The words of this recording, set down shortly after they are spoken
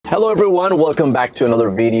Hello everyone, welcome back to another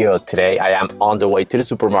video. Today I am on the way to the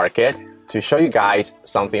supermarket to show you guys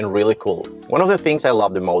something really cool. One of the things I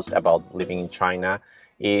love the most about living in China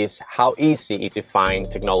is how easy it is to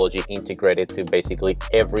find technology integrated to basically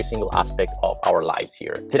every single aspect of our lives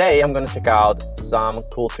here. Today I'm going to check out some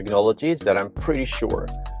cool technologies that I'm pretty sure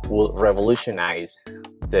will revolutionize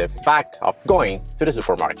the fact of going to the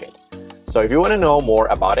supermarket. So if you want to know more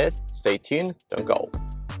about it, stay tuned, don't go.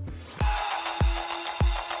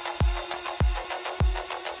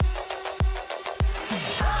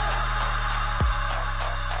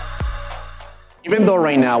 Even though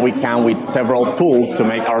right now we come with several tools to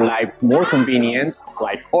make our lives more convenient,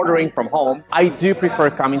 like ordering from home, I do prefer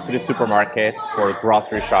coming to the supermarket for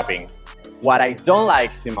grocery shopping. What I don't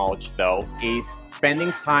like too much though is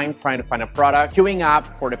spending time trying to find a product, queuing up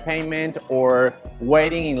for the payment, or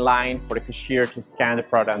waiting in line for the cashier to scan the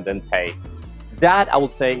product and then pay. That I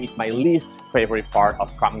would say is my least favorite part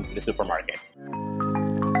of coming to the supermarket.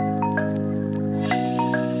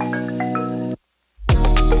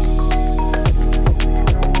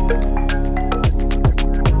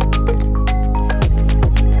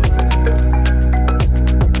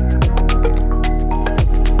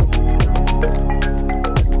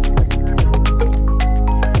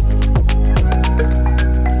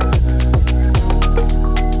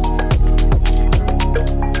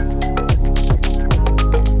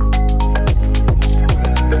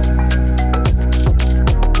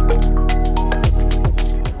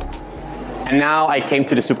 And now I came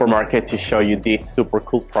to the supermarket to show you this super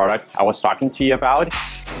cool product I was talking to you about.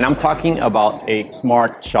 And I'm talking about a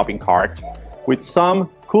smart shopping cart with some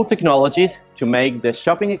cool technologies to make the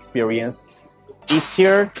shopping experience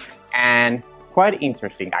easier and quite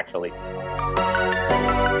interesting actually.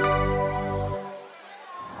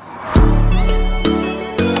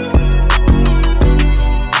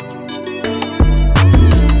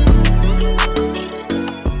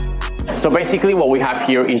 So basically what we have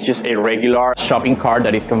here is just a regular shopping cart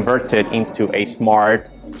that is converted into a smart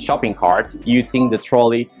shopping cart using the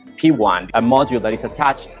trolley P1, a module that is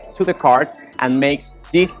attached to the cart and makes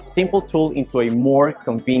this simple tool into a more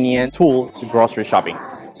convenient tool to grocery shopping.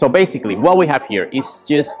 So basically what we have here is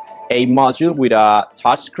just a module with a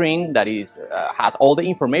touch screen that has all the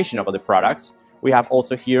information about the products. We have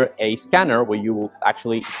also here a scanner where you will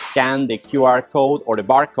actually scan the QR code or the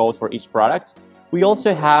barcode for each product. We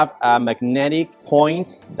also have magnetic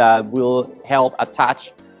points that will help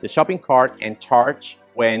attach the shopping cart and charge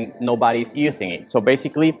when nobody's using it. So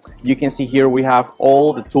basically, you can see here we have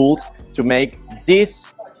all the tools to make this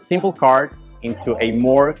simple cart into a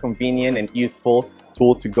more convenient and useful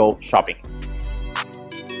tool to go shopping.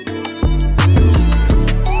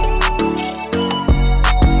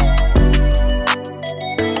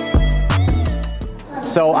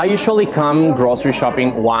 So I usually come grocery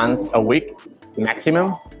shopping once a week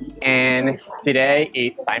maximum, and today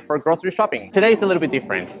it's time for grocery shopping. Today is a little bit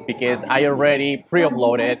different because I already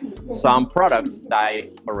pre-uploaded some products that I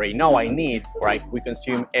already know I need or we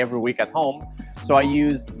consume every week at home. So I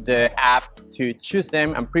used the app to choose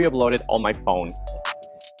them and pre-upload it on my phone.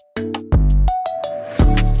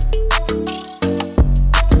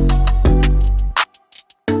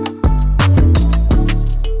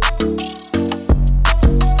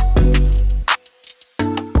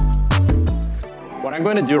 What I'm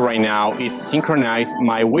going to do right now is synchronize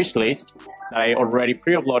my wish list that I already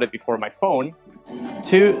pre-uploaded before my phone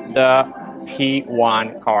to the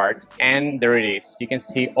P1 cart, and there it is. You can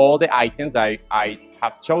see all the items I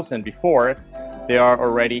have chosen before. They are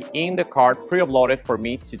already in the cart, pre-uploaded for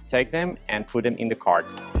me to take them and put them in the cart.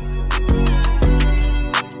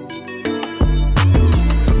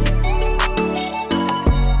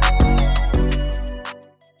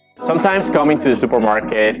 Sometimes coming to the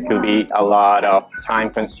supermarket could be a lot of time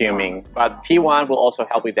consuming, but P1 will also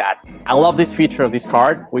help with that. I love this feature of this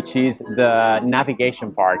card, which is the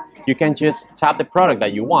navigation part. You can just tap the product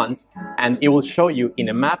that you want and it will show you in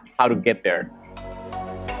a map how to get there.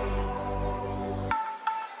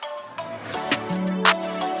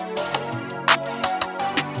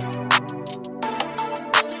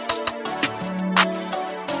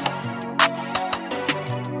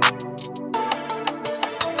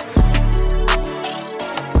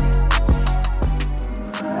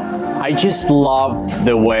 I just love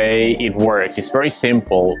the way it works. It's very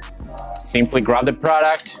simple. Simply grab the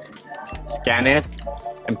product, scan it,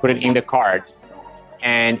 and put it in the cart.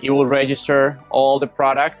 And it will register all the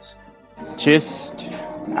products just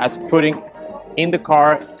as putting in the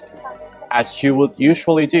cart as you would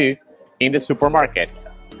usually do in the supermarket.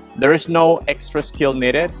 There is no extra skill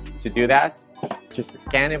needed to do that. Just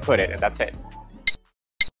scan and put it, and that's it.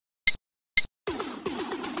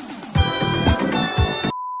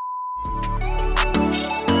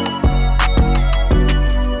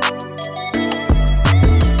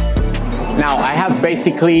 Now I have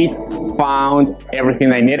basically found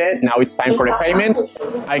everything I needed. Now it's time for the payment.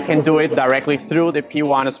 I can do it directly through the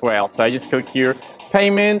P1 as well. So I just click here,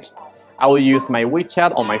 payment. I will use my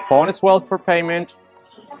WeChat on my phone as well for payment.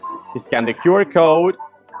 Scan the QR code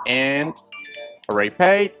and already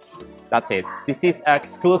paid. That's it. This is an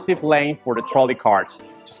exclusive lane for the trolley cards.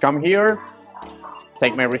 Just come here,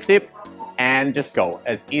 take my receipt, and just go.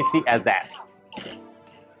 As easy as that.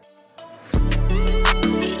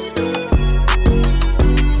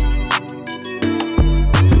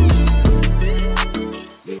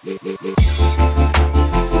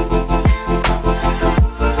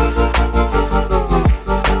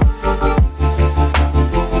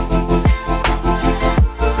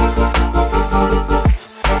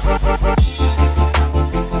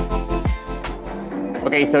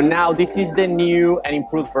 Okay, so now this is the new and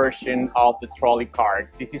improved version of the trolley cart.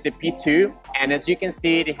 This is the P2, and as you can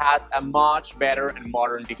see, it has a much better and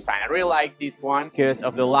modern design. I really like this one because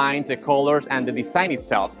of the lines, the colors, and the design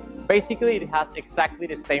itself. Basically, it has exactly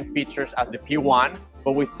the same features as the P1,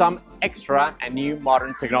 but with some extra and new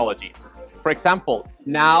modern technologies. For example,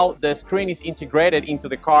 now the screen is integrated into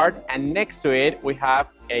the cart, and next to it, we have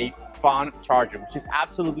a phone charger, which is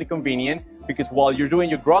absolutely convenient because while you're doing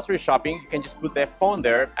your grocery shopping, you can just put the phone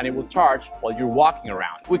there and it will charge while you're walking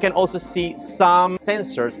around. We can also see some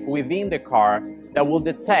sensors within the car that will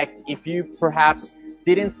detect if you perhaps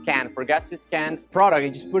forgot to scan product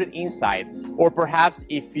and just put it inside. Or perhaps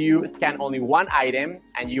if you scan only one item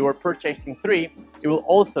and you are purchasing 3, it will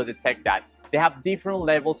also detect that. They have different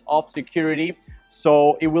levels of security,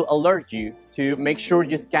 so it will alert you to make sure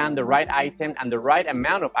you scan the right item and the right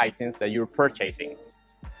amount of items that you're purchasing.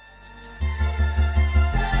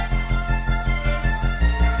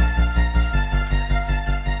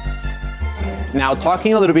 Now,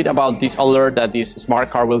 talking a little bit about this alert that this smart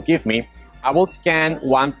car will give me, I will scan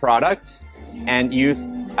one product and use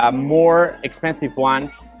a more expensive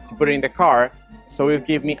one to put it in the car, so it will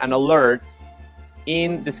give me an alert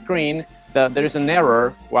in the screen that there is an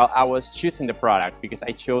error while I was choosing the product because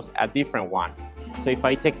I chose a different one. So if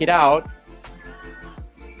I take it out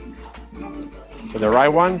for the right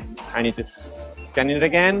one, I need to scan it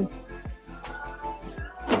again,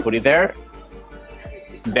 put it there,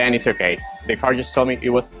 then it's okay. The car just told me it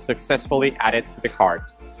was successfully added to the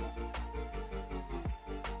cart.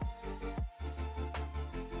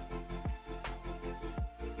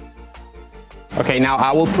 Okay, now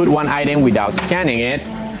I will put one item without scanning it,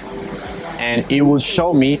 and it will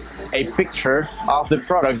show me a picture of the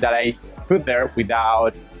product that I put there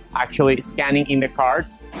without actually scanning in the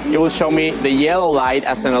cart. It will show me the yellow light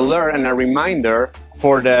as an alert and a reminder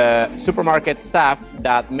for the supermarket staff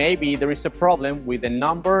that maybe there is a problem with the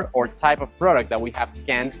number or type of product that we have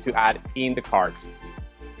scanned to add in the cart.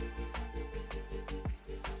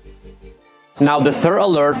 Now, the third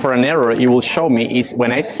alert for an error it will show me is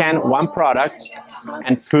when I scan one product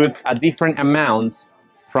and put a different amount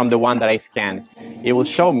from the one that I scanned. It will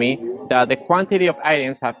show me that the quantity of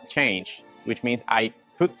items have changed, which means I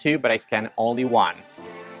put 2 but I scanned only 1.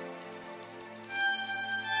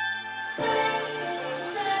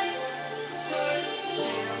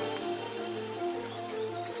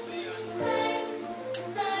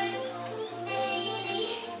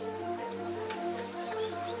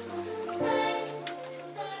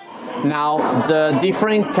 Now, the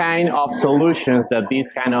different kind of solutions that these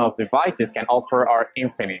kind of devices can offer are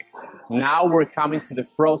infinite. Now we're coming to the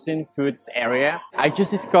frozen foods area. I just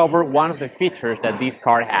discovered one of the features that this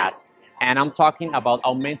card has, and I'm talking about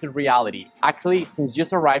augmented reality. Actually, since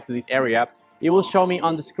just arrived to this area, it will show me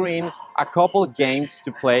on the screen a couple of games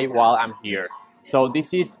to play while I'm here. So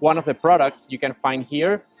this is one of the products you can find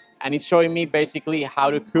here, and it's showing me basically how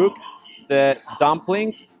to cook the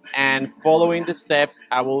dumplings. And following the steps,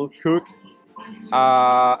 I will cook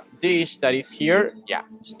a dish that is here. Yeah,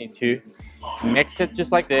 just need to mix it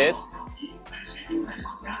just like this.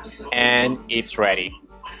 And it's ready.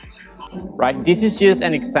 Right, this is just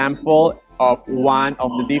an example of one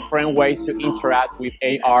of the different ways to interact with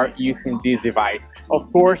AR using this device.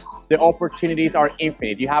 Of course, the opportunities are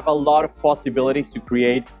infinite. You have a lot of possibilities to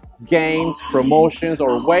create games, promotions,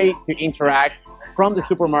 or ways to interact from the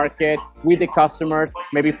supermarket with the customers,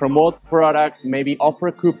 maybe promote products, maybe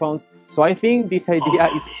offer coupons. So I think this idea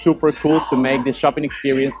is super cool to make the shopping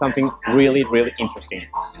experience something really, really interesting.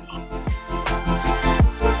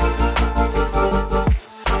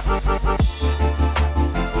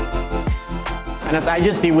 And as I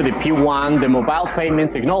just did with the P1, the mobile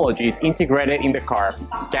payment technology is integrated in the car.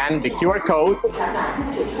 Scan the QR code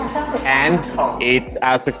and it's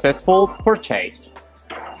a successful purchase.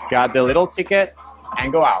 Got the little ticket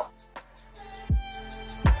and go out.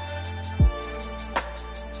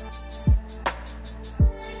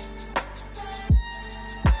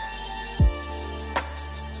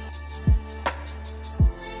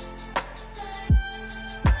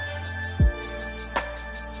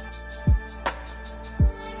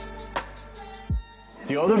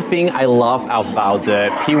 The other thing I love about the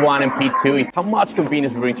P1 and P2 is how much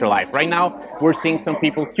convenience we bring to life. Right now, we're seeing some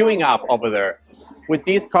people queuing up over there. With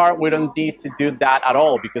this car, we don't need to do that at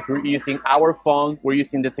all because we're using our phone, we're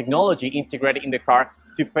using the technology integrated in the car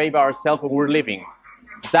to pay by ourselves when we're leaving.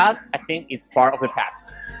 That, I think, is part of the past.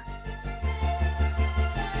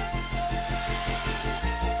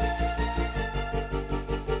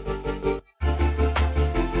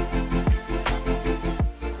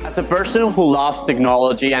 As a person who loves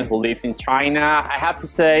technology and who lives in China, I have to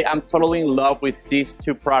say I'm totally in love with these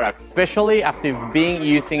two products, especially after being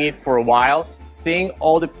using it for a while, seeing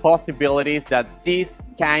all the possibilities that these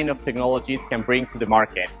kind of technologies can bring to the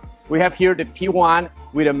market. We have here the P1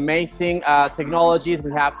 with amazing technologies.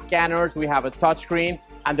 We have scanners, we have a touchscreen,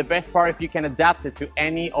 and the best part, if you can adapt it to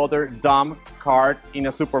any other dumb cart in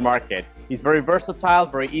a supermarket. It's very versatile,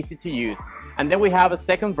 very easy to use. And then we have a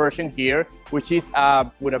second version here, which is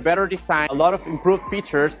with a better design, a lot of improved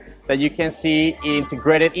features that you can see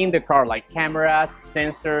integrated in the car, like cameras,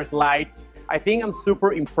 sensors, lights. I think I'm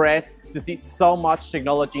super impressed to see so much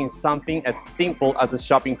technology in something as simple as a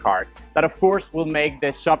shopping cart. That of course will make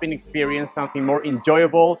the shopping experience something more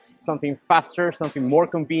enjoyable, something faster, something more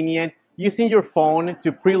convenient. Using your phone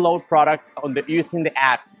to preload products using the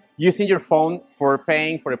app. Using your phone for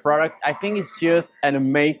paying for the products, I think it's just an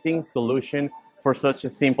amazing solution for such a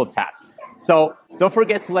simple task. So don't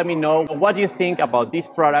forget to let me know what you think about these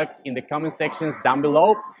products in the comment sections down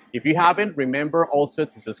below. If you haven't, remember also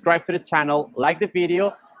to subscribe to the channel, like the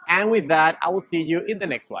video, and with that, I will see you in the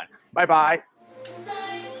next one. Bye-bye.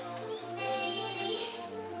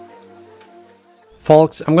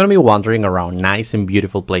 Folks, I'm going to be wandering around nice and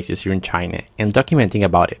beautiful places here in China and documenting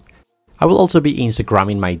about it. I will also be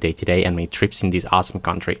Instagramming my day-to-day and my trips in this awesome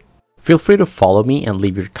country. Feel free to follow me and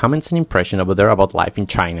leave your comments and impressions over there about life in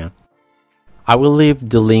China. I will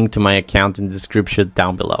leave the link to my account in the description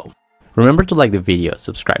down below. Remember to like the video,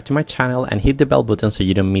 subscribe to my channel and hit the bell button so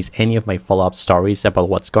you don't miss any of my follow-up stories about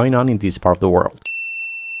what's going on in this part of the world.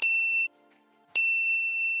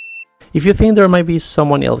 If you think there might be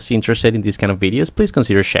someone else interested in these kind of videos, please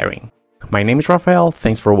consider sharing. My name is Rafael,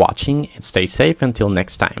 thanks for watching and stay safe until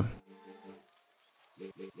next time.